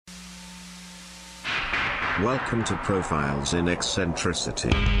Welcome to Profiles in Eccentricity,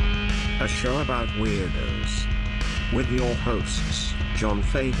 a show about weirdos. With your hosts, John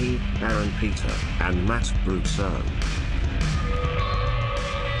Fahey, Aaron Peter, and Matt Brousseau.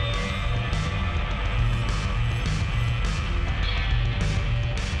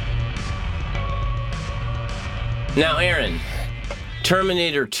 Now, Aaron,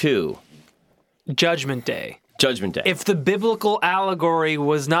 Terminator 2. Judgment Day. Judgment Day. If the biblical allegory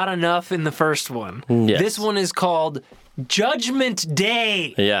was not enough in the first one, Yes. this one is called Judgment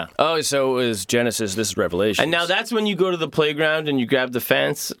Day. Yeah. Oh, so is Genesis, this is Revelation. And now that's when you go to the playground and you grab the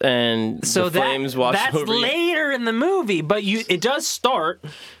fence and So the flames wash that's over you. later in the movie, but it does start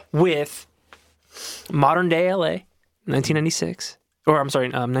with modern day LA, 1996. Or, I'm sorry,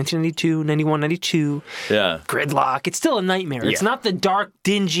 1992, 91, 92. Yeah. Gridlock. It's still a nightmare. It's not the dark,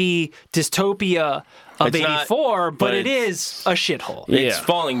 dingy dystopia of It's not, 84, but but it it's- is a shithole. It's Yeah.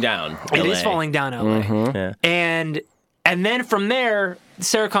 falling down. It LA. is falling down LA. Yeah. And then from there,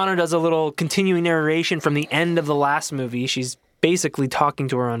 Sarah Connor does a little continuing narration from the end of the last movie. She's basically talking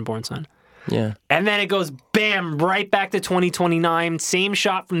to her unborn son. Yeah. And then it goes, bam, right back to 2029. Same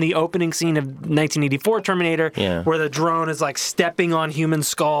shot from the opening scene of 1984 Terminator, Yeah. where the drone is like stepping on human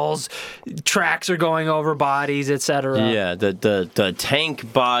skulls, tracks are going over bodies, etc. Yeah. The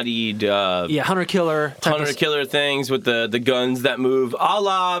tank-bodied Hunter killer. type hunter of- killer things with the guns that move, a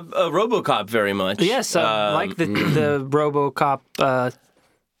la RoboCop very much. Yes, like the RoboCop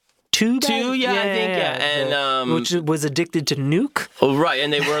 2 guy? Two, yeah, I think, yeah. And which was addicted to nuke. oh, right,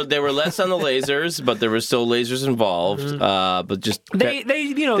 and they were less on the lasers, but there were still lasers involved. But just They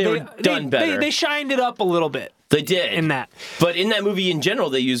were done better. They shined it up a little bit they did in that. But in that movie, in general,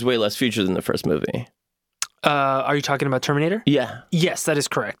 they used way less features than the first movie. Are you talking about Terminator? Yeah, Yes, that is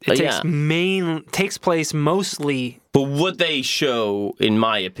correct. It takes place mostly. but what they show, in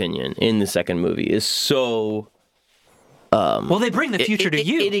my opinion, in the second movie is so. Well, they bring the future to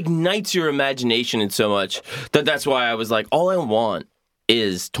you. It ignites your imagination in so much that's why I was like, all I want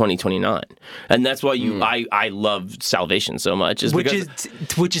is 2029, and that's why I love Salvation so much. which is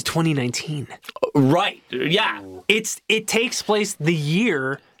 2019. right, yeah. It takes place the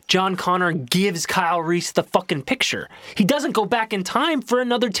year John Connor gives Kyle Reese the fucking picture. He doesn't go back in time for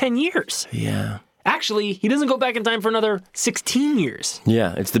another 10 years. Yeah. Actually, he doesn't go back in time for another 16 years.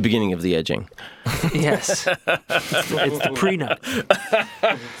 Yeah, it's the beginning of the edging. Yes. It's the prenup.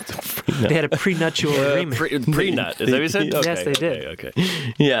 They had a prenuptial agreement. Pre-nut. Is that what you said? Yes, they did. Okay.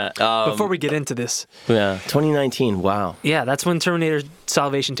 Yeah. Before we get into this, Yeah. 2019. Wow. yeah, that's when Terminator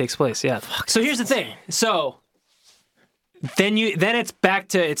Salvation takes place. Yeah. So here's the thing. So then it's back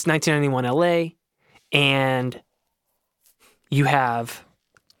to it's 1991 LA, and you have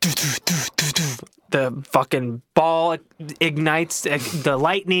the fucking ball ignites, the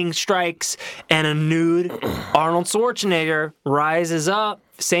lightning strikes, and a nude Arnold Schwarzenegger rises up,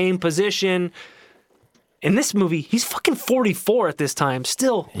 same position. In this movie, he's fucking 44 at this time,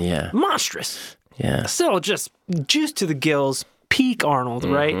 still monstrous. Yeah. Still just juice to the gills, peak Arnold,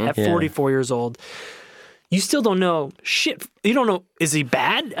 right? At 44 years old. You still don't know shit. You don't know, is he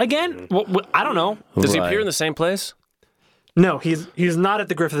bad again? Well, I don't know. Does he Right. appear in the same place? No, he's not at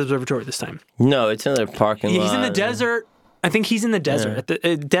the Griffith Observatory this time. No, it's in their parking lot. He's in the desert. I think he's in the desert. At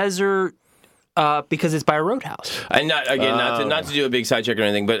the desert because it's by a roadhouse. And not to do a big side check or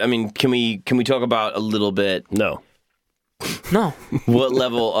anything, but I mean, can we talk about a little bit No. No. what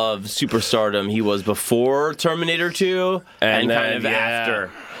level of superstardom he was before Terminator 2 and then, kind of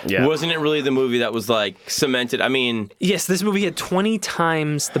after? Yeah. Wasn't it really the movie that was like cemented? I mean, Yes, this movie had 20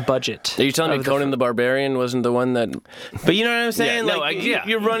 times the budget. Are you telling me of the Conan the Barbarian wasn't the one that... but you know what I'm saying? Yeah, no, like, yeah.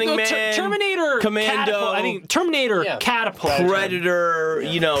 you're Running No, Man, Terminator, Commando, Catapult, I think Terminator, Catapult, Predator.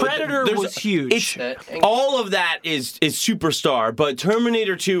 You know, Predator there's- was huge. All of that is superstar, but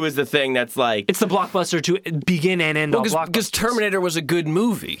Terminator 2 is the thing that's like, It's the blockbuster to begin and end all blockbusters. Because Terminator was a good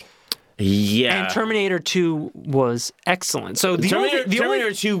movie. yeah. And Terminator 2 was excellent. So the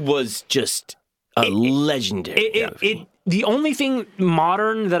Terminator 2 was just a legendary. the only thing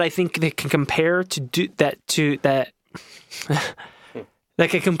modern that I think that can compare that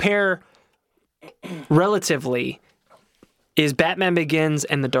can compare relatively is Batman Begins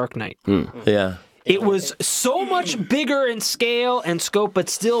and The Dark Knight. Yeah. It was so much bigger in scale and scope, but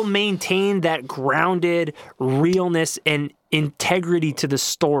still maintained that grounded realness and integrity to the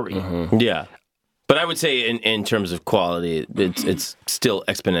story. Yeah. But I would say in terms of quality, it's still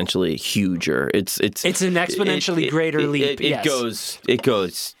exponentially huger. It's an exponentially greater leap. It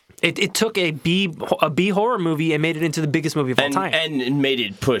goes. It took a B horror movie and made it into the biggest movie of all time. And made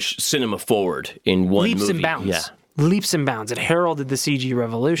it push cinema forward in one Leaps movie. and bounds. Yeah. leaps and bounds. It heralded the CG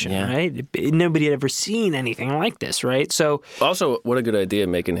revolution, Yeah. right? Nobody had ever seen anything like this, right? So, Also, what a good idea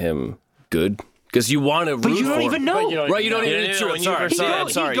making him good. Because you want to root but you don't for even know. Right, you don't Yeah, even yeah, true. when I'm you sorry, first He, see I'm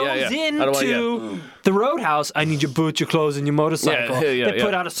he sorry. goes I don't wanna- into the roadhouse. I need your boots, your clothes, and your motorcycle. Yeah, They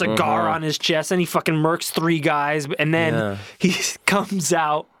put yeah. out a cigar on his chest, and he fucking murks 3 guys, and then he comes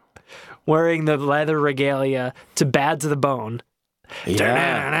out wearing the leather regalia to Bad to the Bone.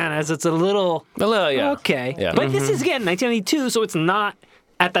 Yeah. So it's a little yeah. okay, Yeah. but this is again 1992, so it's not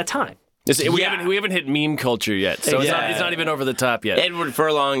at that time. We Yeah. haven't hit meme culture yet, so Yeah. it's not even over the top yet. Edward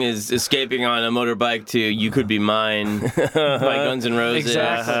Furlong is escaping on a motorbike to "You Could Be Mine" by Guns N' Roses.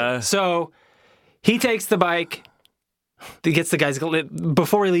 Exactly. So he takes the bike. He gets the guy's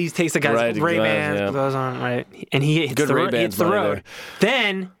before he leaves. Takes the guy's Right, Ray-Bans, yeah. goes on right, and he hits Good the, Ray-Bans hits the money road.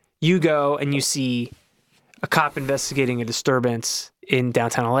 Then you go and you see a cop investigating a disturbance in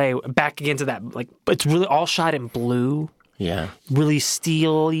downtown LA. Back again to that, like it's really all shot in blue. Yeah. Really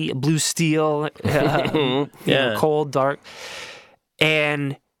steely, blue steel, you know, cold, dark.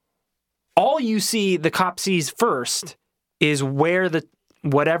 And all you see, the cop sees first, is where the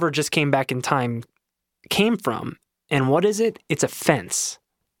whatever just came back in time came from. And what is it? It's a fence.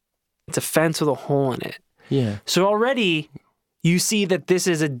 It's a fence with a hole in it. Yeah. So already you see that this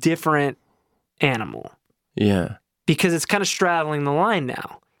is a different animal Yeah. because it's kind of straddling the line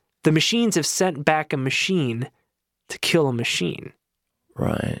now. The machines have sent back a machine to kill a machine.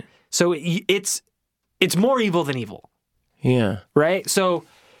 Right. So it's more evil than evil, Yeah. right? So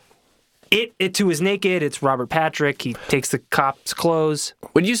it too is naked. It's Robert Patrick. He takes the cop's clothes.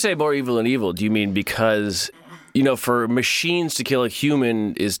 When you say more evil than evil, do you mean because, for machines to kill a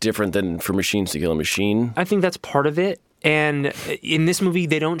human is different than for machines to kill a machine? I think that's part of it. And in this movie,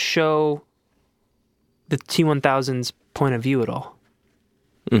 they don't show the T-1000's point of view at all.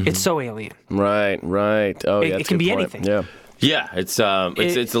 Mm-hmm. It's so alien. Right. Oh, yeah. It can be anything. Yeah. Yeah. It's a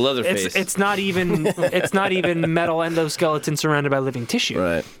leather face. It's not even metal endoskeleton surrounded by living tissue.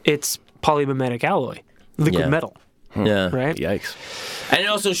 Right. It's polymimetic alloy, liquid Yeah. metal. Yeah. Right. Yikes. And it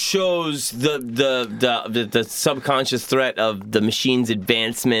also shows the subconscious threat of the machine's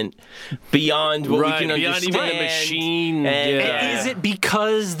advancement beyond what we can beyond understand. even the machine. And- yeah. Is it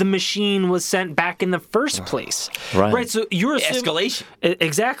because the machine was sent back in the first place? Right. So you're assuming Escalation.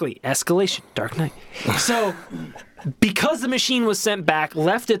 Exactly. Escalation. Dark Knight. So because the machine was sent back,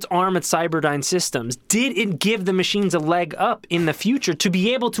 left its arm at Cyberdyne Systems, did it give the machines a leg up in the future to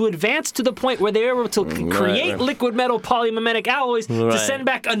be able to advance to the point where they were able to create liquid metal polymimetic alloys to Right. send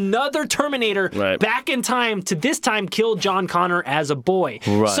back another Terminator Right. back in time to this time kill John Connor as a boy?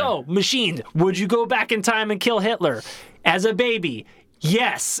 Right. So, machines, would you go back in time and kill Hitler as a baby?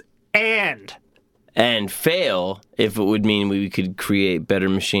 Yes. And fail if it would mean we could create better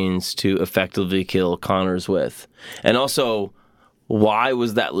machines to effectively kill Connors with. And also, why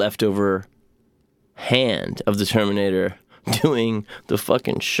was that leftover hand of the Terminator doing the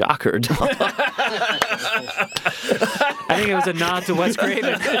fucking shocker doll? I think it was a nod to Wes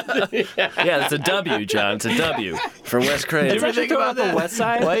Craven. Yeah, it's a W, John. It's a W for Wes Craven. It's actually throw out the West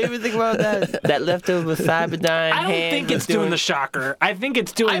Side. Why even think about that? That leftover Cyberdyne I don't hand think it's was doing the shocker. I think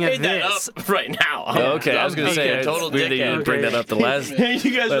it's doing I made that this. up right now. Okay, I was going to say, a total weird that you dickhead. didn't bring that up the last.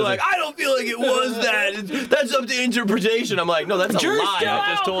 You guys were like, I don't feel like it was that. That's up to interpretation. I'm like, no, that's a Jury's lie. still I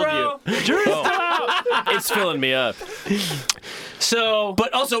just out, told bro. you. Jury's still out. It's filling me up. So,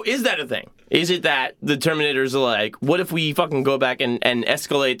 But also, is that a thing? Is it that the Terminators are like, what if we fucking go back and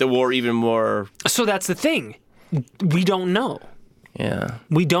escalate the war even more? so that's the thing. We don't know. Yeah.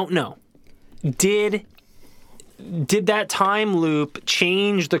 We don't know. Did that time loop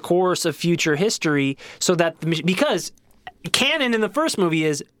change the course of future history so that because canon in the first movie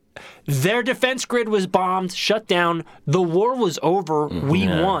is their defense grid was bombed, shut down, the war was over, we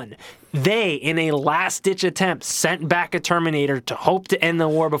won. They, in a last-ditch attempt, sent back a Terminator to hope to end the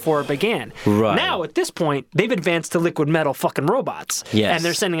war before it began. Right. Now, at this point, they've advanced to liquid metal fucking robots. Yes. And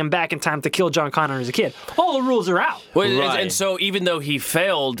they're sending them back in time to kill John Connor as a kid. All the rules are out. Well, Right. and so even though he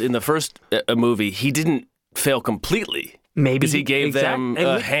failed in the first movie, he didn't fail completely. Maybe Because he gave them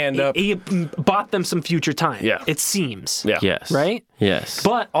a hand up. He bought them some future time. Yeah. It seems. Yeah. Yes. Right? Yes.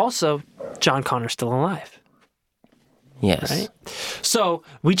 But also, John Connor's still alive. yes. Right? So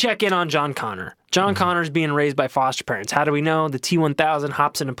we check in on John Connor. John Connor's being raised by foster parents. How do we know? The T-1000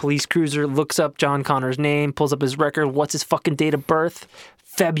 hops in a police cruiser, looks up John Connor's name, pulls up his record. What's his fucking date of birth?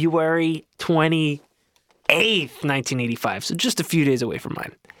 February 28th, 1985. So just a few days away from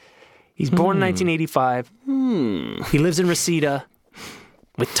mine. He's born in 1985. He lives in Reseda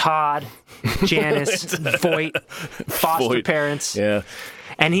with Todd, Janice, Voight, foster Voight. parents. Yeah.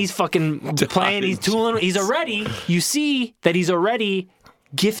 and he's fucking playing. He's tooling. You see that he's already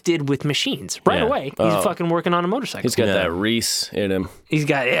gifted with machines right away. He's fucking working on a motorcycle. He's got that Reese in him. He's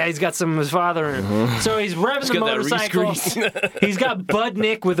got some of his father in him. So he's revving the motorcycle. He's got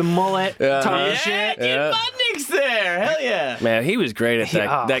Budnick with a mullet, talking shit. Budnick's there. Hell yeah. Man, he was great at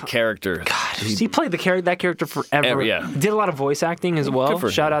that character. God, he played that character forever. Yeah. Did a lot of voice acting as well.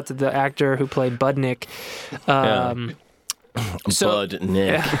 Shout out to the actor who played Budnick. Budnick.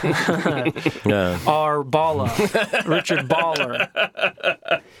 R. Balla. Richard Baller.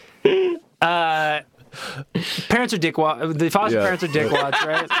 Parents are dickwads. The foster parents are dickwads,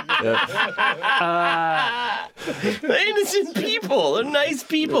 right? They're innocent people. They're nice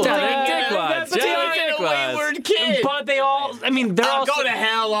people. Dickwad. They're a wayward kid. But they all, I mean, they're all. Go to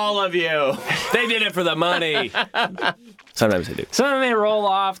hell, all of you. They did it for the money. Sometimes they do. Some of them may roll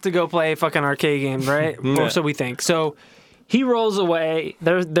off to go play fucking arcade games, right? Or so we think. So he rolls away.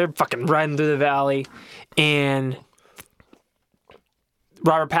 They're fucking riding through the valley, and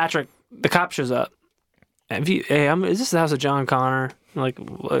Robert Patrick, the cop, shows up. Is this the house of John Connor? Like,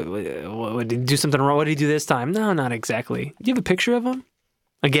 what, did he do something wrong? What did he do this time? No, not exactly. Do you have a picture of him?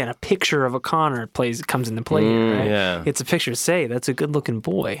 Again, a picture of a Connor comes into play here, right? Yeah. It's a picture. Say, that's a good-looking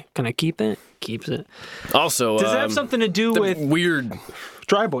boy. Can I keep it? Keeps it. Also, Does it have something to do with weird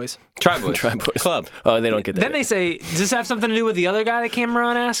Dry Boys? Tri Boys Club. Oh, they don't get that. Then they say, does this have something to do with the other guy that came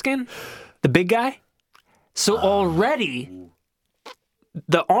around asking? The big guy? So already,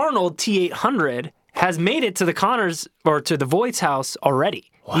 the Arnold T800 has made it to the Connors, or to the Voight's house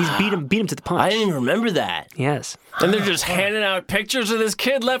already. Wow. He's beat him to the punch. I didn't even remember that. Yes. And they're just handing out pictures of this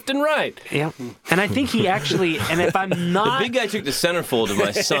kid left and right. Yeah. And I think he actually, and if I'm not... The big guy took the centerfold of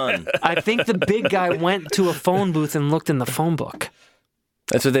my son. I think the big guy went to a phone booth and looked in the phone book.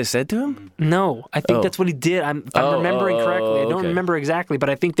 That's what they said to him? No, I think that's what he did. If I'm remembering correctly. I don't remember exactly, but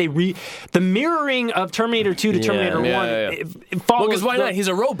I think the mirroring of Terminator 2 to Terminator 1 it follows because why not? He's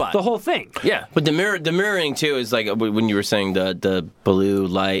a robot. The whole thing. Yeah. But the mirroring too is like when you were saying the blue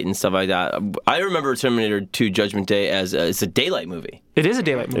light and stuff like that. I remember Terminator 2 Judgment Day as it's a daylight movie. It is a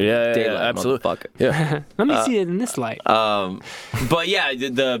daylight movie. Yeah, Daylight, absolutely. motherfucker. Yeah. Let me see it in this light. But yeah,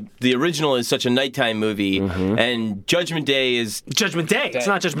 the original is such a nighttime movie, and Judgment Day is Judgment Day. It's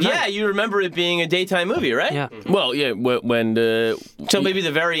not Judgment Night. Yeah, you remember it being a daytime movie, right? Yeah. Well, yeah, when Till maybe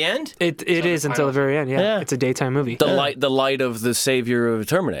the very end. It is until the very end. Yeah. It's a daytime movie. the light of the savior of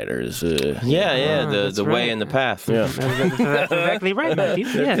Terminator is The that's way right. and the path. yeah. That's exactly right, Matthew.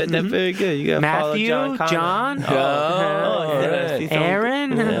 Yeah. That's very good. You got Matthew, John.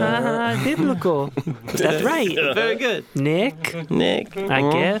 Aaron, biblical. That's right. Very good. Nick,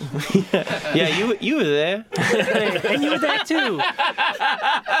 I guess. Yeah, you were there. And you were there too.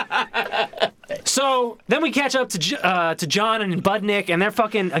 So then we catch up to John and Budnick, and they're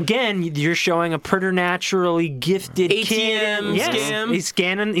fucking, again, you're showing a preternaturally gifted kid. ATM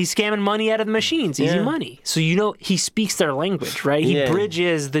scam. He's scamming money out of the machines, easy money. So he speaks their language, right? He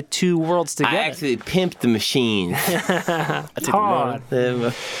bridges the two worlds together. I actually pimped the machines. Hard.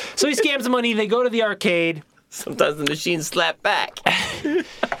 So he scams the money, they go to the arcade. Sometimes the machines slap back.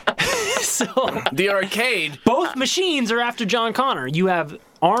 So The arcade. both machines are after John Connor. You have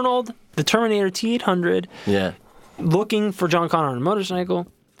Arnold, the Terminator T800, looking for John Connor on a motorcycle.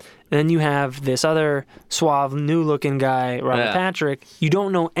 And then you have this other suave, new-looking guy, Robert Patrick. You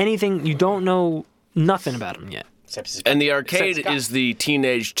don't know anything. You don't know nothing about him yet. And the arcade is the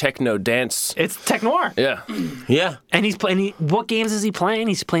teenage techno dance. It's Tech Noir. Yeah. Yeah. And he's playing. What games is he playing?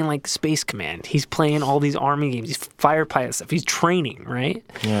 He's playing like Space Command. He's playing all these army games. He's fire pilot stuff. He's training, right?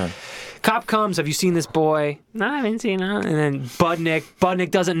 Yeah. Cop comes. Have you seen this boy? No, I haven't seen him. And then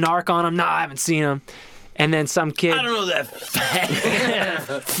Budnick doesn't narc on him. No, I haven't seen him. And then some kid. I don't know that fat.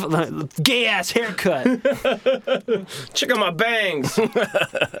 Gay ass haircut. Check out my bangs.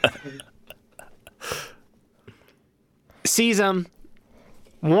 Sees him,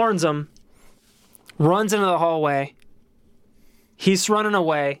 warns him, runs into the hallway. He's running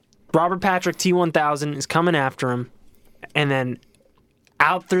away. Robert Patrick T-1000 is coming after him. And then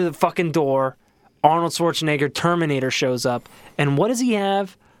out through the fucking door, Arnold Schwarzenegger Terminator shows up. And what does he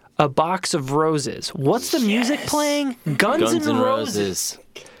have? A box of roses. What's the music playing? Guns N' Roses.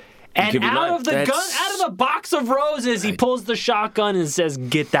 And could be out right. of the box of roses, he pulls the shotgun and says,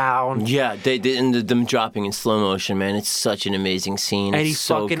 "Get down." Yeah, and them dropping in slow motion, man. It's such an amazing scene. And he It's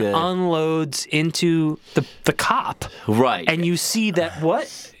so fucking good. unloads into the cop. Right. And you see that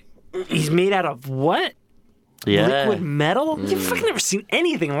what? He's made out of what? Yeah. liquid metal. You've fucking never seen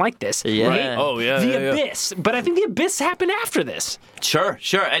anything like this. Yeah. Right? Oh, yeah. The yeah, yeah. Abyss, but I think The Abyss happened after this. Sure.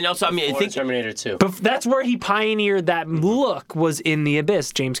 And also, I mean, I Or think Terminator 2. But that's where he pioneered that look, was in The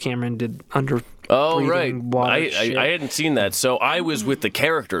Abyss. James Cameron did under Oh, breathing right. water shit. I hadn't seen that. So I was with the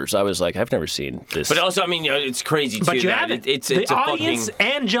characters. I was like, I've never seen this. But also, I mean, it's crazy too. But you that haven't. It's the a audience fucking,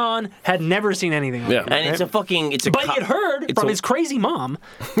 and John had never seen anything like Yeah. that. and it's a fucking, it's a. But he had heard it's from a- his crazy mom,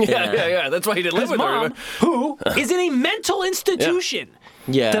 yeah. That's why he didn't live his with mom, her. who is in a mental institution.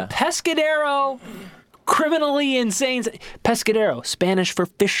 Yeah. The Pescadero, criminally insane. Pescadero, Spanish for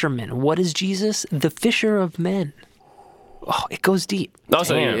fisherman. What is Jesus? The fisher of men. Oh, it goes deep.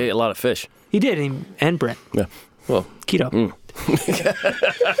 Also, he Damn. ate a lot of fish. He did, and Brett. Yeah. Well, Keto.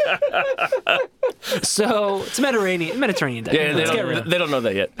 So it's Mediterranean diet. yeah, they don't know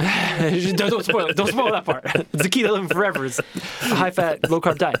that yet. don't spoil it. Don't spoil that part. It's a keto living forever. It's a high fat, low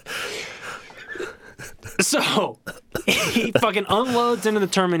carb diet. So he fucking unloads into the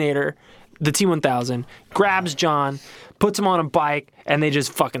Terminator, the T-1000, grabs John, puts him on a bike, and they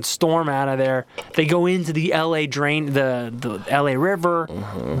just fucking storm out of there. They go into the LA drain, the LA River.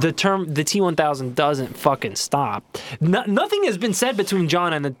 The T-1000 doesn't fucking stop. Nothing has been said between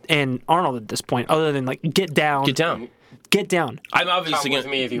John and Arnold at this point, other than like get down, Get down. get down. I'm obviously Come with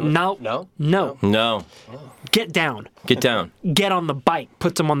gonna. me if you No, No? No. get down. Get down. Get on the bike.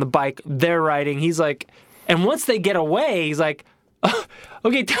 Puts him on the bike. They're riding. He's like, and once they get away, he's like,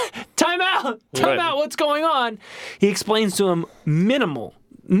 okay, time out. Time Right. out. What's going on? He explains to him minimal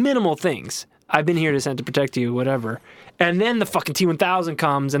things. I've been here to protect you, whatever. And then the fucking T-1000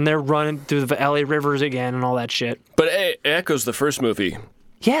 comes, and they're running through the LA rivers again and all that shit. But it echoes the first movie,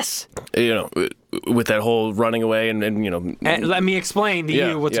 Yes. you know, with that whole running away and you know. And let me explain to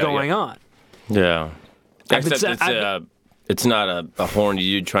Yeah, you what's yeah, going yeah. on. Yeah. I've been Except sa- it's not a horny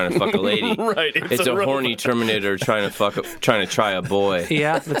dude trying to fuck a lady. Right, It's a horny Terminator trying to try a boy.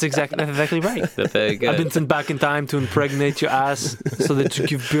 Yeah, that's exactly right. That's very good. I've been sent back in time to impregnate your ass so that you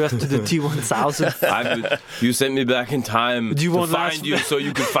give birth to the T-1000. You sent me back in time You to won't find last- you so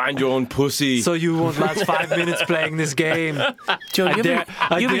you could find your own pussy. So you won't last 5 minutes playing this game. Joe, I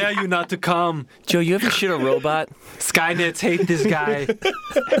dare you not to come. Joe, you ever shit a robot? Skynets hate this guy.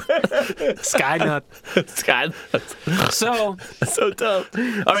 Skynet. God, So, so dumb.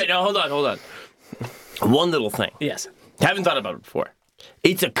 All right, now hold on. One little thing. yes. Haven't thought about it before.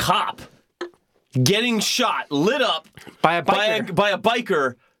 It's a cop getting shot, lit up By a biker. by a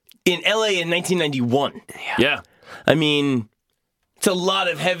biker in LA in 1991. Yeah. I mean, it's a lot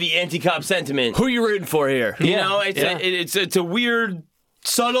of heavy anti-cop sentiment. Who are you rooting for here? You know, it's a weird,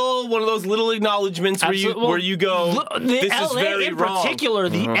 subtle one of those little acknowledgements Absolutely. where you go, Look, the this LA is very in wrong. particular,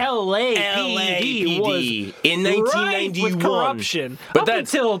 the LAPD was in rife 1991. with corruption. But up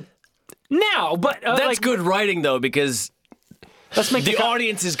that's- until now. But That's like, good writing though, because Let's make the cop,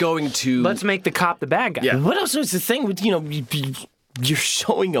 audience is going to. Let's make the cop the bad guy. Yeah. What else is the thing with, you're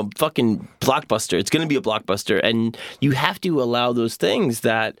showing a fucking blockbuster. It's going to be a blockbuster, and you have to allow those things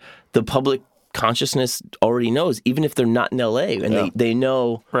that the public consciousness already knows, even if they're not in LA, and they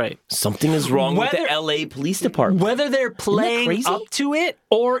know Right. something is wrong with Whether- the LA police department. Whether they're playing crazy? up to it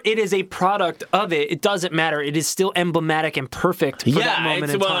or it is a product of it, it doesn't matter. It is still emblematic and perfect for that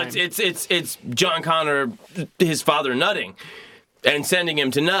moment in time. It's John Connor, his father nutting, and sending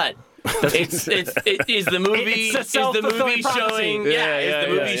him to nut. It is the movie. It's a Is the movie self-fulfilling prophecy. showing? Yeah, is yeah, the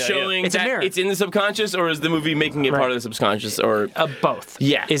movie yeah. showing It's a that mirror. it's in the subconscious, or is the movie making it part of the subconscious? Or Both.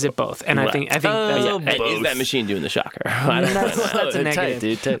 Yeah. Is it both? And I Right. think that's and is both. that machine doing the shocker? I don't know. that's a Tight,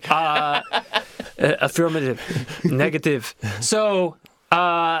 negative. dude, tight. Affirmative. Negative. So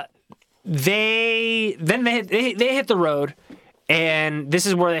they hit the road, and this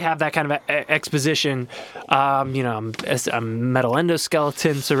is where they have that kind of exposition. A metal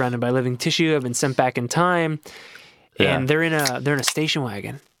endoskeleton surrounded by living tissue have been sent back in time, and they're in a station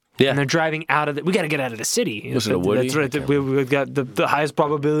wagon. Yeah. And they're driving out of the. We got to get out of the city. Was it a Woody? That's right. We got the highest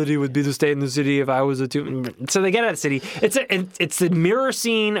probability would be to stay in the city if I was a two. So they get out of the city. It's the mirror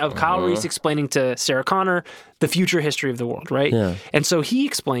scene of Kyle Reese explaining to Sarah Connor the future history of the world, right? Yeah. And so he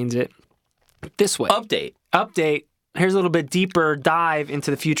explains it this way. Update. Here's a little bit deeper dive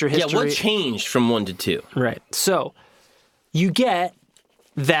into the future history. Yeah, what changed from 1 to 2? Right. So you get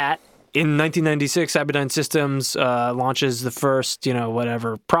that in 1996, Cyberdyne Systems launches the first,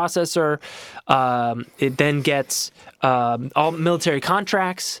 processor. It then gets all military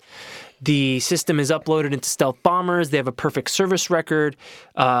contracts. The system is uploaded into stealth bombers. They have a perfect service record.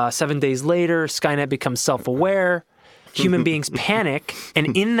 7 days later, Skynet becomes self-aware. Human beings panic,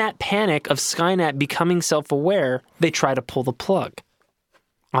 and in that panic of Skynet becoming self-aware, they try to pull the plug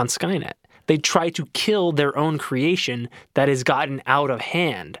on Skynet. they try to kill their own creation that has gotten out of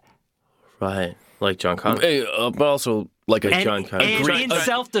hand. Right. Like John Connor. But also like a John Connor. And in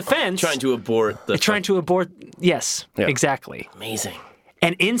self-defense... Trying to abort Yes, Yeah. exactly. Amazing.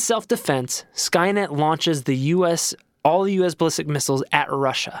 And in self-defense, Skynet launches all the U.S. ballistic missiles at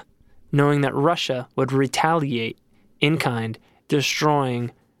Russia, knowing that Russia would retaliate in kind,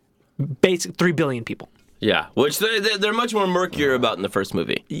 destroying 3 billion people. Yeah, which they're much more murkier about in the first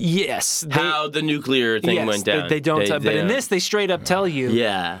movie. Yes. How the nuclear thing went down. They don't but in this, they straight up tell you,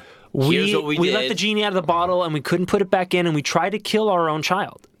 Yeah. Here's what we did. let the genie out of the bottle and we couldn't put it back in, and we tried to kill our own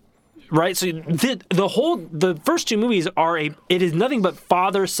child. Right? So the first two movies it is nothing but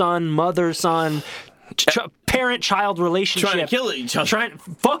father-son, mother-son, parent-child relationship. Trying to kill each other.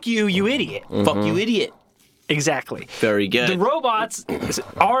 Fuck you, you idiot. Fuck you, idiot. Exactly. Very good. The robots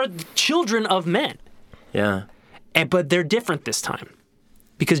are children of men. Yeah. But they're different this time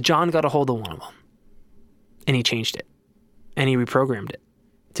because John got a hold of one of them and he changed it and he reprogrammed it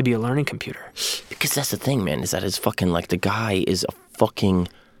to be a learning computer. Because that's the thing, man, is that it's fucking like the guy is a fucking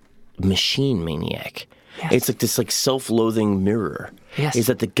machine maniac. Yes. It's like this like self-loathing mirror. Yes. Is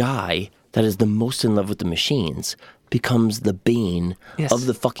that the guy that is the most in love with the machines becomes the bane Yes. of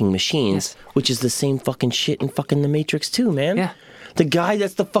the fucking machines, Yes. which is the same fucking shit in fucking The Matrix too, man. Yeah. The guy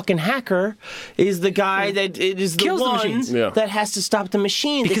that's the fucking hacker is the guy that is the Kills the one machines. Yeah. that has to stop the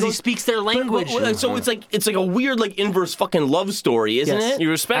machine. Because They he speaks their language. So it's like a weird like inverse fucking love story, isn't Yes. it? You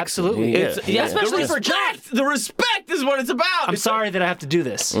respect. Absolutely. Yeah. Yeah, especially the for John. respect, the respect is what it's about. I'm sorry that I have to do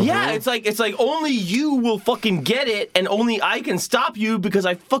this. Yeah, it's like only you will fucking get it, and only I can stop you because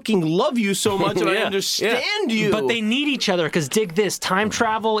I fucking love you so much and I Yeah. understand you. But they need each other because dig this: time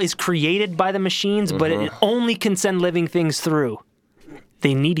travel is created by the machines, but it only can send living things through.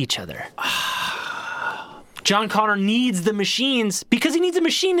 They need each other. John Connor needs the machines because he needs a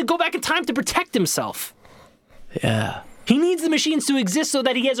machine to go back in time to protect himself. yeah, He needs the machines to exist so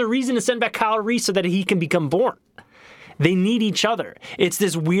that he has a reason to send back Kyle Reese so that he can become born. They need each other. It's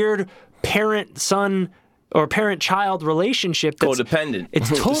this weird parent-son or parent-child relationship that's codependent. It's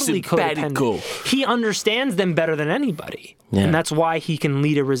totally Simpatico. codependent. He understands them better than anybody. Yeah. And that's why he can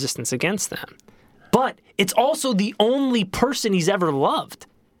lead a resistance against them. But it's also the only person he's ever loved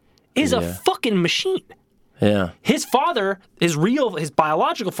is a fucking machine. Yeah, His father, his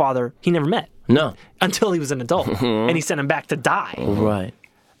biological father, he never met no, until he was an adult. And he sent him back to die. right.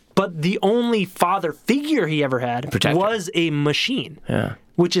 But the only father figure he ever had Protector. was a machine, Yeah,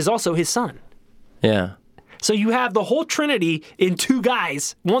 which is also his son. yeah, So you have the whole trinity in two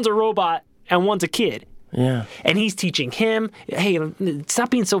guys. One's a robot and one's a kid. yeah. And he's teaching him, hey, stop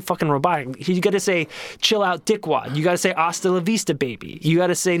being so fucking robotic. You got to say, chill out, dickwad. You got to say, hasta la vista, baby. You got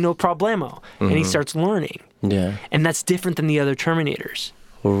to say, no problemo. And he starts learning. Yeah, And that's different than the other Terminators.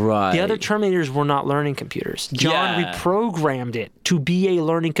 right. The other Terminators were not learning computers. John Yeah. reprogrammed it to be a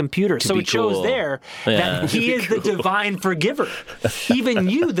learning computer. So be it shows cool. there Yeah. that he is the divine forgiver. Even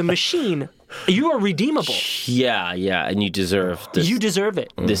you, the machine, you are redeemable. Yeah, and you deserve this. You deserve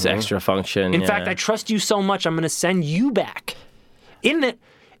it. this extra function. In fact, I trust you so much, I'm going to send you back. And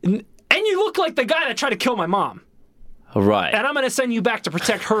you look like the guy that tried to kill my mom. right. And I'm going to send you back to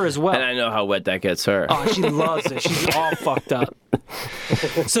protect her as well. And I know how wet that gets her. Oh, she loves it. She's all fucked up.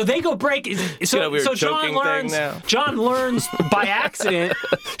 So they go break. got a So weird John choking thing learns. now. John learns by accident.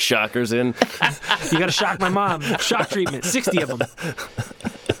 Shockers in. You got to shock my mom. Shock treatment. 60 of them.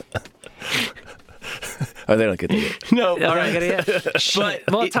 Oh, they don't get that. No, All all right. right.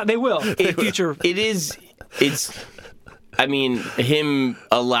 Well, they will. In future. It's I mean, him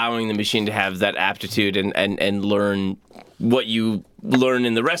allowing the machine to have that aptitude and learn what you learn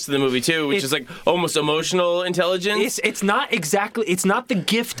in the rest of the movie too, which is like almost emotional intelligence. It's not the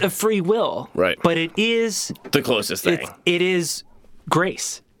gift of free will. Right. But it is The closest thing. it is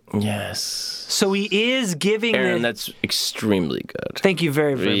grace. Yes. So he is giving Aaron, the, that's extremely good. Thank you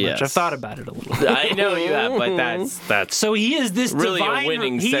very, very Yes. much. I've thought about it a little bit. I know you have, but that's So he is this Really a divine.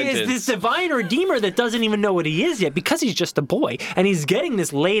 winning he is sentence. this divine redeemer that doesn't even know what he is yet because he's just a boy, and he's getting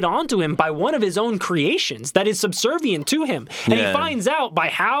this laid onto him by one of his own creations that is subservient to him, and he Yeah. finds out by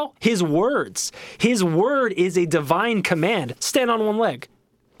how his words. His word is a divine command. Stand on one leg.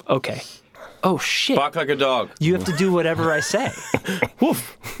 Okay. Oh shit. bark like a dog. You have to do whatever I say.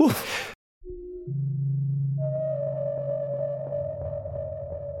 Woof, woof.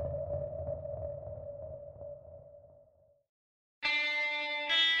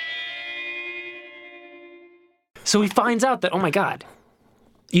 So he finds out that, oh my God,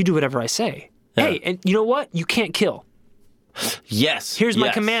 you do whatever I say. Hey, and you know what? You can't kill. Yes. Here's my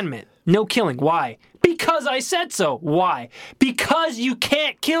yes. commandment. No killing. Why? Because I said so. Why? Because you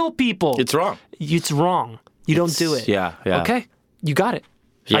can't kill people. It's wrong. It's wrong. You don't do it. Yeah. Okay, you got it.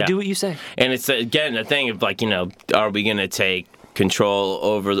 I Yeah. do what you say. And it's, again, a thing of like, are we going to take control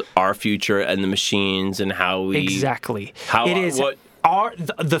over our future and the machines and how we... Exactly. How, it is what...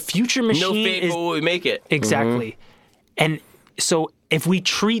 the future machine No fate is... will we make it. Exactly. And so if we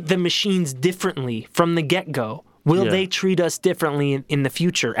treat the machines differently from the get-go, will Yeah. they treat us differently in the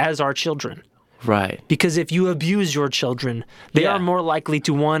future as our children? Right. Because if you abuse your children, they Yeah. are more likely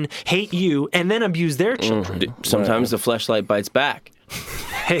to, one, hate you and then abuse their children. Sometimes the fleshlight bites back.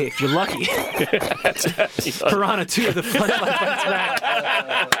 Hey, if you're lucky. Piranha 2, the flashlight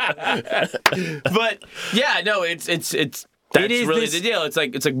bites back. But yeah, no, it's that's is really this- the deal. It's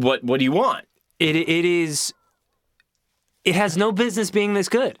like what do you want? It is... It has no business being this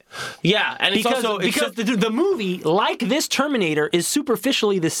good. Yeah, and it's Because, also the movie, like this Terminator, is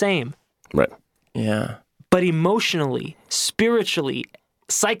superficially the same. Right. yeah. But emotionally, spiritually,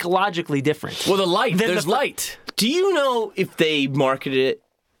 psychologically different. Well, the light. Then There's the- light. Do you know if they marketed it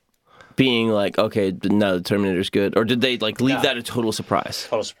being like, okay, no, the Terminator's good, or did they like leave that a total surprise?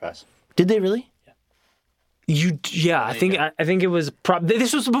 Total surprise. Did they really? I think it was.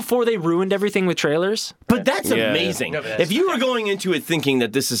 This was before they ruined everything with trailers. But that's Yeah. amazing. No, but that's- If you were going into it thinking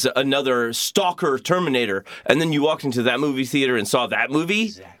that this is another stalker Terminator, and then you walked into that movie theater and saw that movie,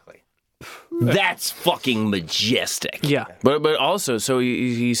 Exactly. that's fucking majestic. Yeah, But also, so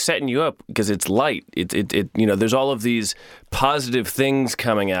he's setting you up because it's light. It there's all of these positive things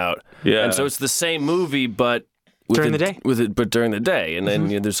coming out. Yeah. And so it's the same movie, but During the day. but during the day, and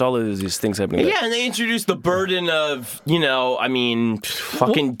then there's all of these things happening. Yeah, and they introduced the burden of,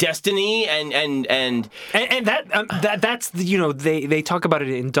 fucking destiny and and that's they talk about it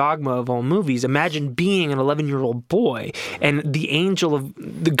in Dogma of all movies. Imagine being an 11-year-old boy, and the angel of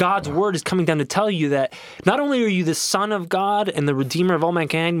the God's word is coming down to tell you that not only are you the son of God and the redeemer of all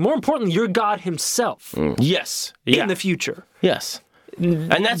mankind, more importantly, you're God Himself yes, yeah, in the future. yes,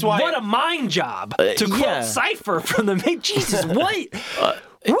 and that's why. What a mind job to quote yeah. Cypher from the Jesus. What?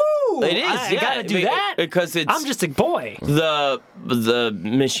 Woo! it is, I yeah, gotta do that because it's I'm just a boy. the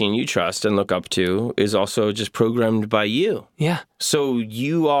machine you trust and look up to is also just programmed by you. Yeah, So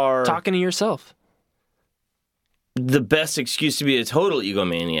you are talking to yourself. the best excuse to be a total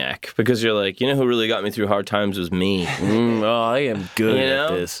egomaniac because you're like, who really got me through hard times was me. I am good You at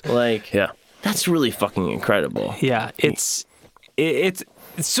know, this. like, Yeah. that's really fucking incredible. Yeah, it's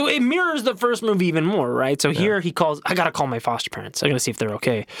so it mirrors the first movie even more, right? So here he calls. I gotta call my foster parents. I gotta see if they're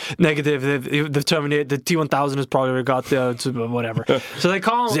okay. Negative. The Terminator, the T-1000 has probably already got the whatever. So they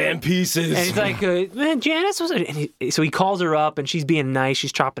call him. Damn pieces. And he's like, man, Janice was. And so he calls her up, and she's being nice.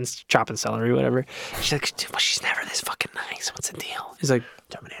 She's chopping celery, whatever. She's like, well, she's never this fucking nice. What's the deal? He's like,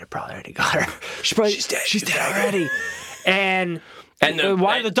 Terminator probably already got her. She's dead. She's dead already. And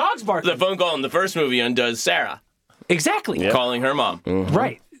why the dog's barking? The phone call in the first movie undoes Sarah Exactly. calling her mom.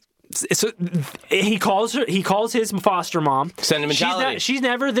 Right. So he calls her. He calls his foster mom. Sentimentality. She's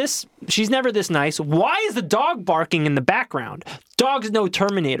never this nice. Why is the dog barking in the background? Dogs know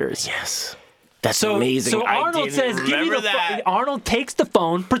Terminators. Yes. That's So, amazing. so Arnold says, "Give me the phone." Arnold takes the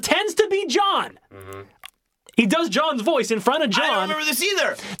phone, pretends to be John. He does John's voice in front of I don't John. remember this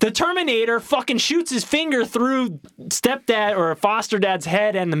either. The Terminator fucking shoots his finger through stepdad or foster dad's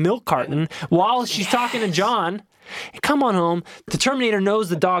head and the milk carton while she's talking to John. Come on home. The Terminator knows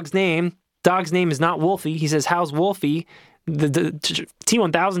the dog's name. Dog's name is not Wolfie. He says, "How's Wolfie?" The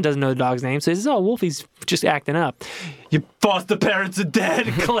T-1000 doesn't know the dog's name, so he says, "Oh, Wolfie's just acting up." Your foster parents are dead.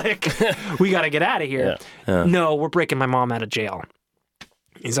 Click. We got to get out of here. No, we're breaking my mom out of jail.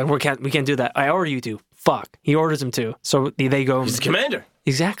 He's like, we can't do that. I order you to. Fuck. He orders him to. So they go. He's the commander.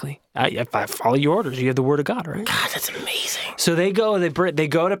 Exactly. If I follow your orders, you have the word of God, right? God, that's amazing. So they go. They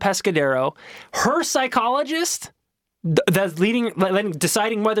go to Pescadero. Her psychologist that's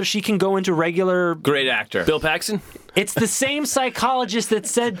deciding whether she can go into regular. Great actor. Bill Paxton? It's the same psychologist that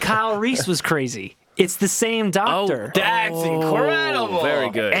said Kyle Reese was crazy. It's the same doctor. That's incredible. Very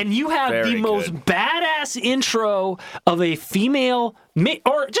good. And you have Very the most good. badass intro of a female,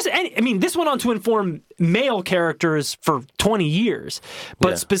 or just any. I mean, this went on to inform male characters for 20 years,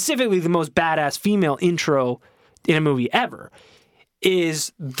 but specifically the most badass female intro in a movie ever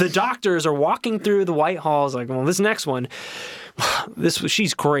is the doctors are walking through the White Halls like, well, this next one,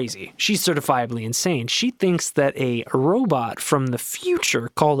 she's crazy. She's certifiably insane. She thinks that a robot from the future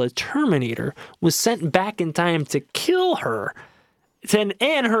called a Terminator was sent back in time to kill her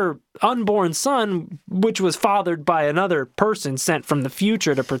and her unborn son, which was fathered by another person sent from the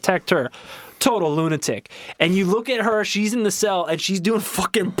future to protect her. Total lunatic. And you look at her, she's in the cell, and she's doing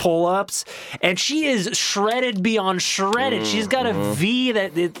fucking pull-ups, and she is shredded beyond shredded. She's got a V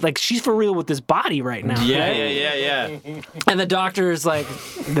like, she's for real with this body right now. Yeah. And the doctor is like,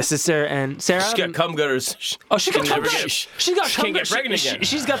 this is Sarah, and Sarah... She's got cum gutters. Oh, she got cum never gutters. get- She's got she cum can't get gutters. pregnant again.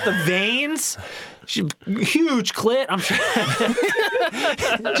 She's got the veins. Huge clit. I'm sure.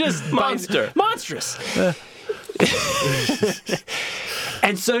 Just Monster. Monstrous.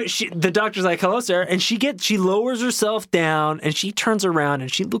 And so the doctor's like, hello, Sarah. And she lowers herself down and she turns around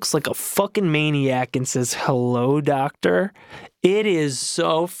and she looks like a fucking maniac and says, hello, doctor. It is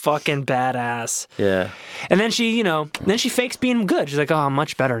so fucking badass. Yeah. And then she fakes being good. She's like, oh, I'm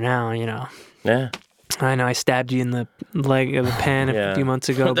much better now, Yeah. I know I stabbed you in the leg of the pen a few months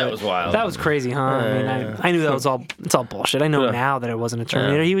ago. That but was wild. That was crazy, huh? I mean, I knew that was all. It's all bullshit. I know now that it wasn't a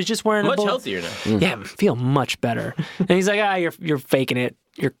Terminator. He was just wearing Much a healthier now. Yeah, I feel much better. And he's like, you're faking it.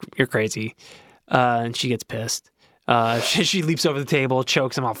 You're crazy. And she gets pissed. She leaps over the table,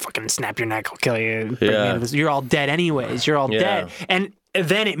 chokes him. I'll fucking snap your neck. I'll kill you. Bring me into this. You're all dead anyways. You're all dead. And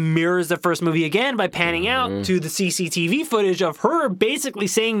then it mirrors the first movie again by panning out to the CCTV footage of her basically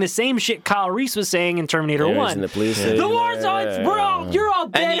saying the same shit Kyle Reese was saying in Terminator 1. In the police The war's on, you're all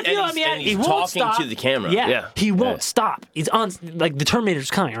dead. And If you let me out, he's he won't talking stop. to the camera. Yeah, he won't stop. He's on, like, the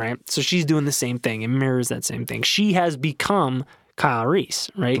Terminator's coming, right? So she's doing the same thing. It mirrors that same thing. She has become Kyle Reese,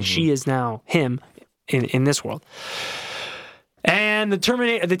 right? She is now him in this world. And the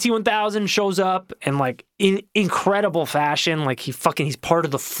Terminator, the T-1000 shows up and, like, in incredible fashion, like he's part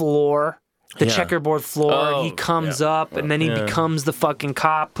of the floor, the checkerboard floor. Oh, he comes up and then he becomes the fucking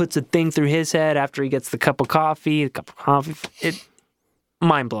cop, puts a thing through his head after he gets the cup of coffee.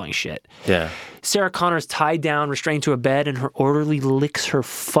 Mind-blowing shit. Yeah. Sarah Connor's tied down, restrained to a bed, and her orderly licks her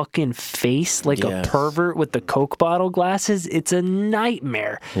fucking face like a pervert with the Coke bottle glasses. It's a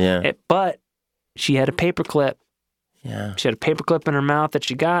nightmare. Yeah. But she had a paperclip. Yeah. She had a paperclip in her mouth that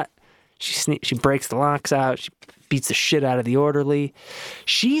she got. She breaks the locks out. She beats the shit out of the orderly.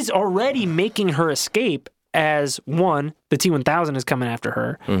 She's already making her escape as, one, the T-1000 is coming after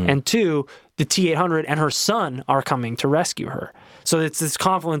her, and two, the T-800 and her son are coming to rescue her. So it's this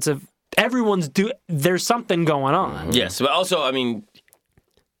confluence of there's something going on. Yes, but also, I mean,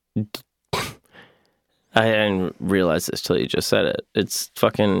 I didn't realize this till you just said it. It's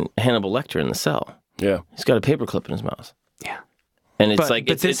fucking Hannibal Lecter in the cell. Yeah. He's got a paperclip in his mouth. Yeah. And it's But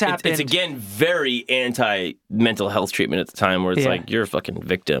it's this happened- it's again very anti-mental health treatment at the time, where it's Yeah. like you're a fucking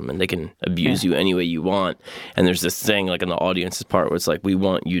victim and they can abuse you any way you want. And there's this thing like on the audience's part where it's like, we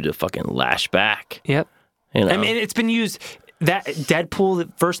want you to fucking lash back. Yep. You know? I mean, it's been used. That the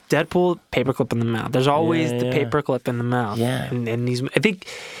first Deadpool, paperclip in the mouth. There's always the paperclip in the mouth. Yeah. And these, I think,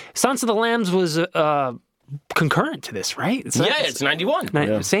 Silence of the Lambs was concurrent to this, right? It's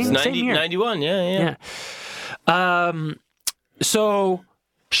 91. Same year. 91, yeah. So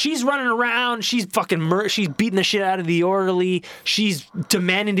she's running around. She's fucking she's beating the shit out of the orderly. She's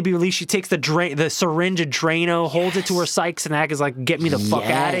demanding to be released. She takes the syringe of Drano, holds it to her psychs, and is like, "Get me the fuck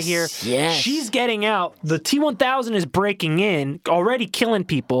out of here." Yes. She's getting out. The T-1000 is breaking in, already killing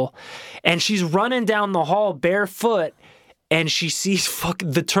people, and she's running down the hall barefoot, and she sees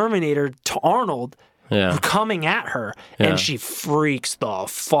the Terminator, Arnold, coming at her, and she freaks the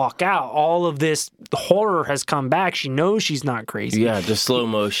fuck out. All of this horror has come back. She knows she's not crazy. Yeah, the slow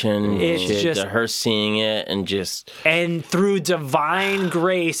motion. It's shit, just- her seeing it and just... And through divine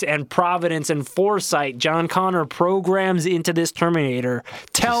grace and providence and foresight, John Connor programs into this Terminator,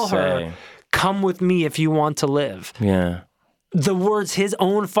 tell her, come with me if you want to live. Yeah. The words his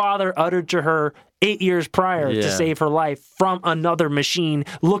own father uttered to her 8 years prior to save her life from another machine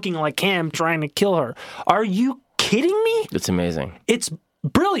looking like him trying to kill her. Are you kidding me? It's amazing. It's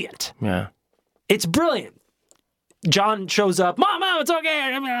brilliant. Yeah. It's brilliant. John shows up. Mom, it's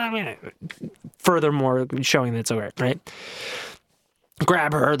okay. Furthermore, showing that it's okay, right?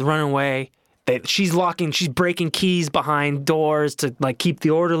 Grab her, run away. She's breaking keys behind doors to like keep the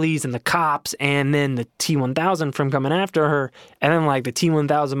orderlies and the cops, and then the T-1000 from coming after her. And then like the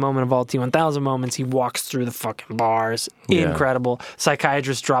T-1000 moment of all T-1000 moments, he walks through the fucking bars. Incredible.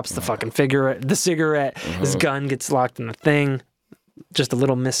 Psychiatrist drops the fucking cigarette. His gun gets locked in the thing. Just a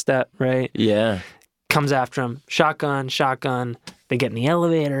little misstep, right? Yeah. Comes after him. Shotgun. They get in the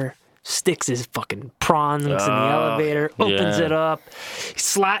elevator. sticks his fucking prongs in the elevator, opens yeah. it up.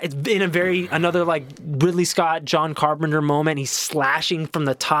 It's in a another like Ridley Scott, John Carpenter moment. He's slashing from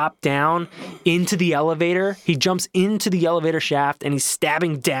the top down into the elevator. He jumps into the elevator shaft and he's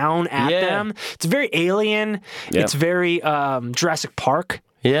stabbing down at them. It's very Alien. Yeah. It's very Jurassic Park.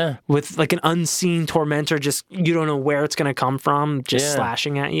 Yeah. With like an unseen tormentor, just you don't know where it's going to come from, just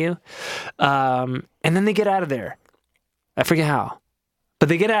slashing at you. And then they get out of there. I forget how, but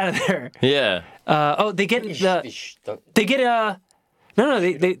they get out of there. Yeah. They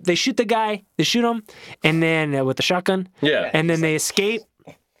shoot the guy. They shoot him, and then with the shotgun. Yeah. And then they escape.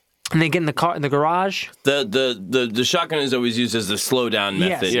 And they get in the car in the garage. The shotgun is always used as the slow down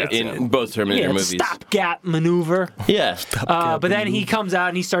method in both Terminator movies. Stopgap maneuver. Yeah. But then he comes out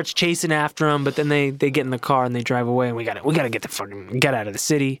and he starts chasing after him. But then they get in the ar and they drive away. And we gotta get out of the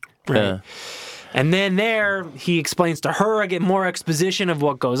city. Right. Yeah. And then there he explains to her, I get more exposition of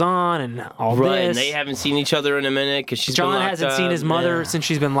what goes on and all Right, this. and they haven't seen each other in a minute because she's been John locked hasn't up. seen his mother since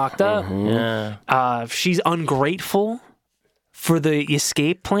she's been locked up. Yeah. She's ungrateful for the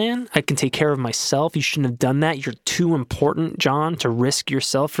escape plan. I can take care of myself. You shouldn't have done that. You're too important, John, to risk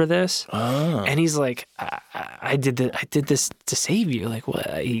yourself for this. And he's like, I did this to save you. Like, what?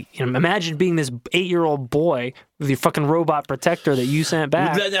 Imagine being this 8-year-old boy with your fucking robot protector that you sent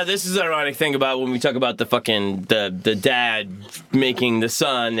back. Now, this is the ironic thing about when we talk about the fucking the dad making the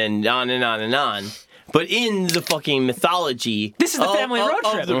son and on and on and on. But in the fucking mythology, This is the family road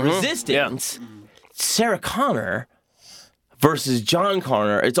trip. of the Resistance, Sarah Connor versus John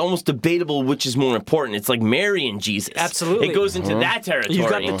Connor, it's almost debatable which is more important. It's like Mary and Jesus. Absolutely. It goes into that territory. You've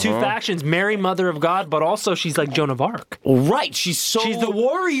got the two factions, Mary, Mother of God, but also she's like Joan of Arc. Right. She's the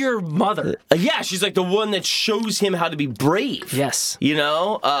warrior mother. Yeah, she's like the one that shows him how to be brave. Yes. You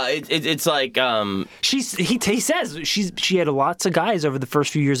know? It's like... He says she had lots of guys over the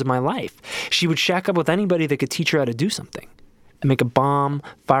first few years of my life. She would shack up with anybody that could teach her how to do something. Make a bomb,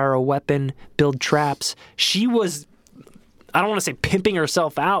 fire a weapon, build traps. She was... I don't want to say pimping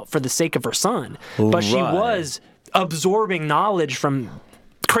herself out for the sake of her son, but she was absorbing knowledge from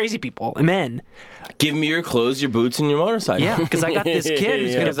crazy people and men. Give me your clothes, your boots, and your motorcycle. Yeah, because I got this kid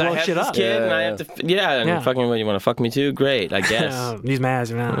who's going to blow shit up. Kid and I have to, fucking, what, you want to fuck me too? Great, I guess. He's mad.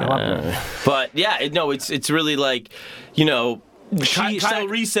 I love him. But yeah, it's really like, Kyle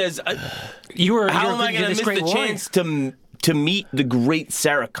Reese says, how am I going to miss the chance to meet the great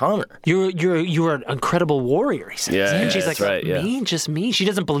Sarah Connor? You are an incredible warrior, he says. Yeah, and she's like, right, me, just me. She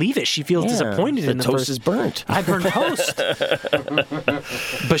doesn't believe it. She feels disappointed in the toast first. is burnt. I burned toast.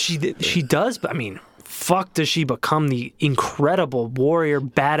 But she does. I mean, fuck, does she become the incredible warrior,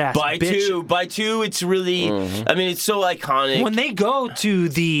 badass bitch? By two, it's really. I mean, it's so iconic. When they go to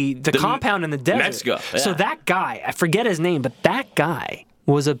the compound in the desert, Mexico. Yeah. So that guy, I forget his name, but that guy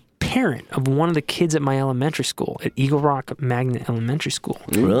was a parent of one of the kids at my elementary school, at Eagle Rock Magnet Elementary School.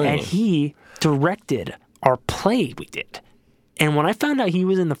 Really? And he directed our play we did. And when I found out he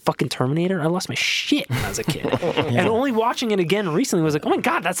was in the fucking Terminator, I lost my shit when I was a kid. And only watching it again recently was like, oh my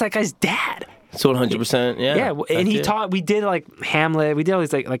God, that's that guy's dad. So 100%, yeah. Yeah, and he taught. We did like Hamlet. We did all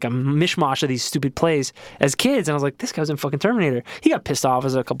these like a mishmash of these stupid plays as kids. And I was like, this guy was in fucking Terminator. He got pissed off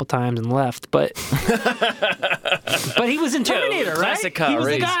a couple times and left, but he was in Terminator, right? Classic He was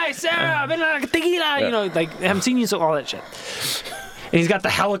the Reese. guy, Sarah, tequila. Like I haven't seen you, so all that shit. And he's got the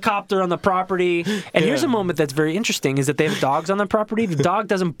helicopter on the property. And here's a moment that's very interesting: is that they have dogs on the property. The dog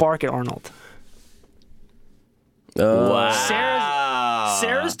doesn't bark at Arnold. Wow.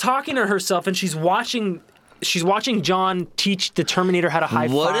 Sarah's talking to herself, and she's watching John teach the Terminator how to high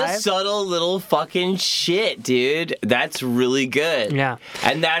five. What a subtle little fucking shit, dude. That's really good. Yeah.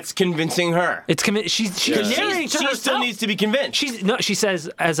 And that's convincing her. It's she's narrating to She herself. still needs to be convinced. She says,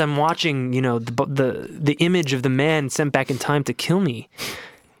 as I'm watching, the image of the man sent back in time to kill me,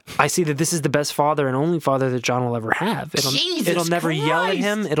 I see that this is the best father and only father that John will ever have. It'll never yell at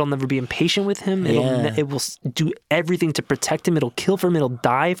him. It'll never be impatient with him. It will do everything to protect him. It'll kill for him. It'll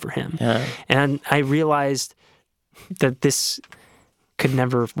die for him. Yeah. And I realized that this could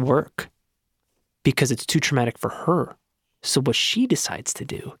never work because it's too traumatic for her. So what she decides to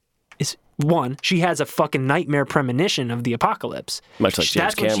do is, one, she has a fucking nightmare premonition of the apocalypse. Much like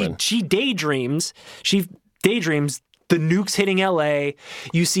James Cameron. She daydreams. She daydreams the nukes hitting LA.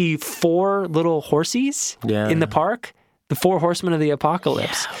 You see 4 little horsies in the park. The 4 horsemen of the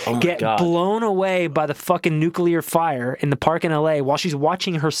apocalypse get blown away by the fucking nuclear fire in the park in LA while she's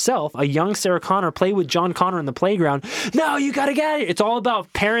watching herself, a young Sarah Connor, play with John Connor in the playground. No, you gotta get it. It's all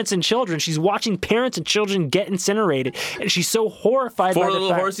about parents and children. She's watching parents and children get incinerated, and she's so horrified by the fact... 4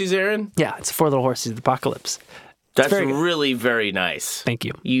 little horsies, Aaron? Yeah, it's 4 little horses of the apocalypse. That's very good. really very nice. Thank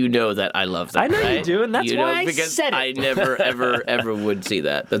you. You know that I love that. I know you right? do, and that's why I because said it. I never, ever, ever would see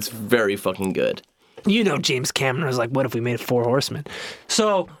that. That's very fucking good. You know, James Cameron was like, "What if we made 4 horsemen?"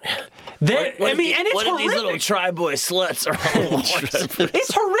 So, and it's what if these little horrific. tri-boy sluts are all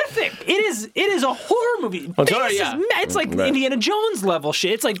It's horrific. It is a horror movie. sorry, yeah. It's like Right. Indiana Jones level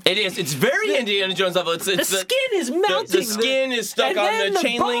shit. It's like It is. It's very Indiana Jones level. It's the skin is melting. The skin is stuck and on then the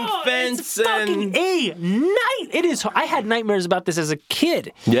chain link bone. fence It's fucking a night. It is. I had nightmares about this as a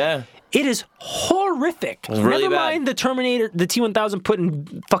kid. yeah. It is horrific. really Never bad. mind the Terminator, the T-1000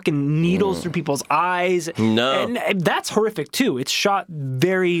 putting fucking needles through people's eyes. No. and that's horrific too. It's shot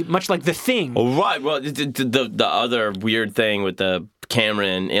very much like The Thing. Right. Well, the other weird thing with the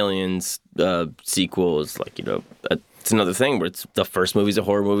Cameron Aliens sequel is like, it's another thing where it's the first movie's a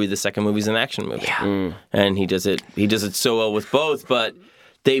horror movie, the second movie's an action movie. Yeah. And he does it so well with both, but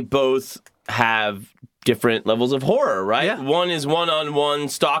they both have different levels of horror, right? Yeah. One is one-on-one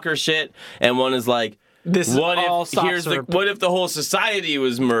stalker shit, and one is like, This is all what if the whole society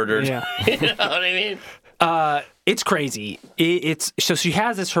was murdered? Yeah. You know what I mean? It's crazy. It's so she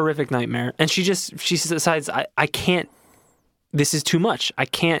has this horrific nightmare, and she decides I can't. This is too much. I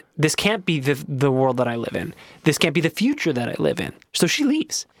can't. This can't be the world that I live in. This can't be the future that I live in. So she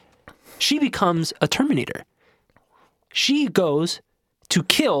leaves. She becomes a Terminator. She goes to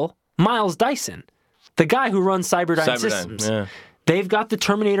kill Miles Dyson, the guy who runs Cyberdyne Systems. Yeah. They've got the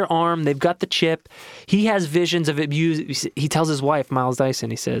Terminator arm. They've got the chip. He has visions of it. He tells his wife, Miles Dyson,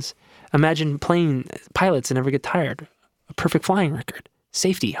 he says, imagine plane pilots that never get tired. A perfect flying record.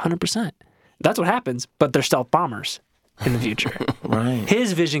 Safety, 100%. That's what happens, but they're stealth bombers in the future. Right.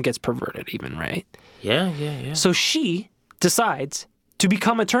 His vision gets perverted even, right? Yeah. So she decides to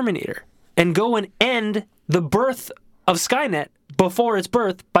become a Terminator and go and end the birth of Skynet before its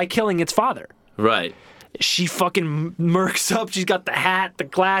birth by killing its father. Right. She fucking murks up. She's got the hat, the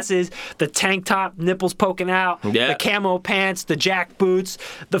glasses, the tank top, nipples poking out, Yeah. the camo pants, the jack boots,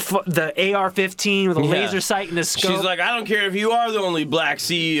 the AR-15 with a Yeah. laser sight and a scope. She's like, I don't care if you are the only black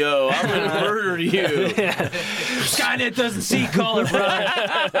CEO. I'm going to murder you. Skynet doesn't see color,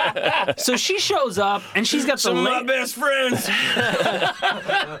 bro. So she shows up and she's got Some of my best friends.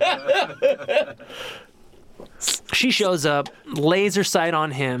 She shows up, laser sight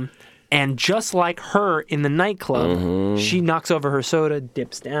on him, and just like her in the nightclub, she knocks over her soda,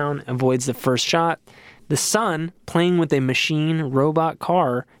 dips down, avoids the first shot. The son, playing with a machine robot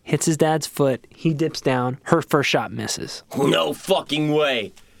car, hits his dad's foot. He dips down. Her first shot misses. No fucking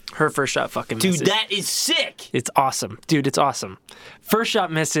way. Her first shot fucking misses. Dude, that is sick. It's awesome. Dude, it's awesome. First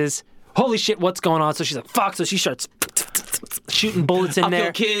shot misses. Holy shit, what's going on? So she's like, fuck. So she starts shooting bullets in I'll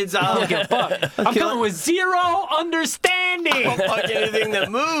there. kill kids. I'll Give a fuck. I'm coming with zero understanding. fuck anything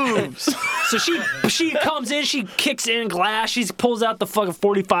that moves. So she comes in, she kicks in glass, she pulls out the fucking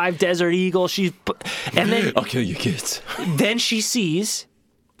 45 Desert Eagle, and then I'll kill you kids. then she sees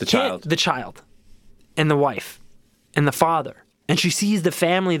The child. the child, and the wife, and the father, and she sees the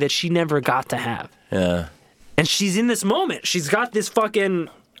family that she never got to have, Yeah. and she's in this moment. She's got this fucking.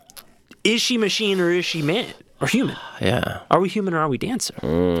 Is she machine or is she man or human? Yeah. Are we human or are we dancer?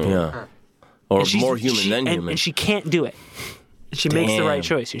 Yeah. Or And she's- more human than human. And she can't do it. And she makes the right Damn.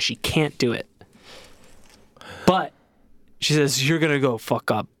 choice, and she can't do it. But she says, "You're gonna go fuck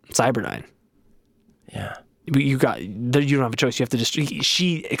up Cyberdyne. yeah. You don't have a choice. You have to just."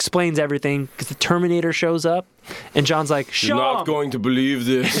 She explains everything because the Terminator shows up, and John's like, You're not "Show going to believe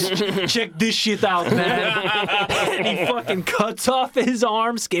this. check this shit out, man!" And he fucking cuts off his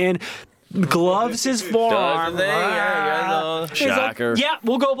arm skin, gloves his forearm. He's like, Shocker. yeah,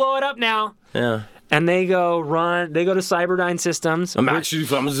 we'll go blow it up now. Yeah. And they go run. They go to Cyberdyne Systems. I'm actually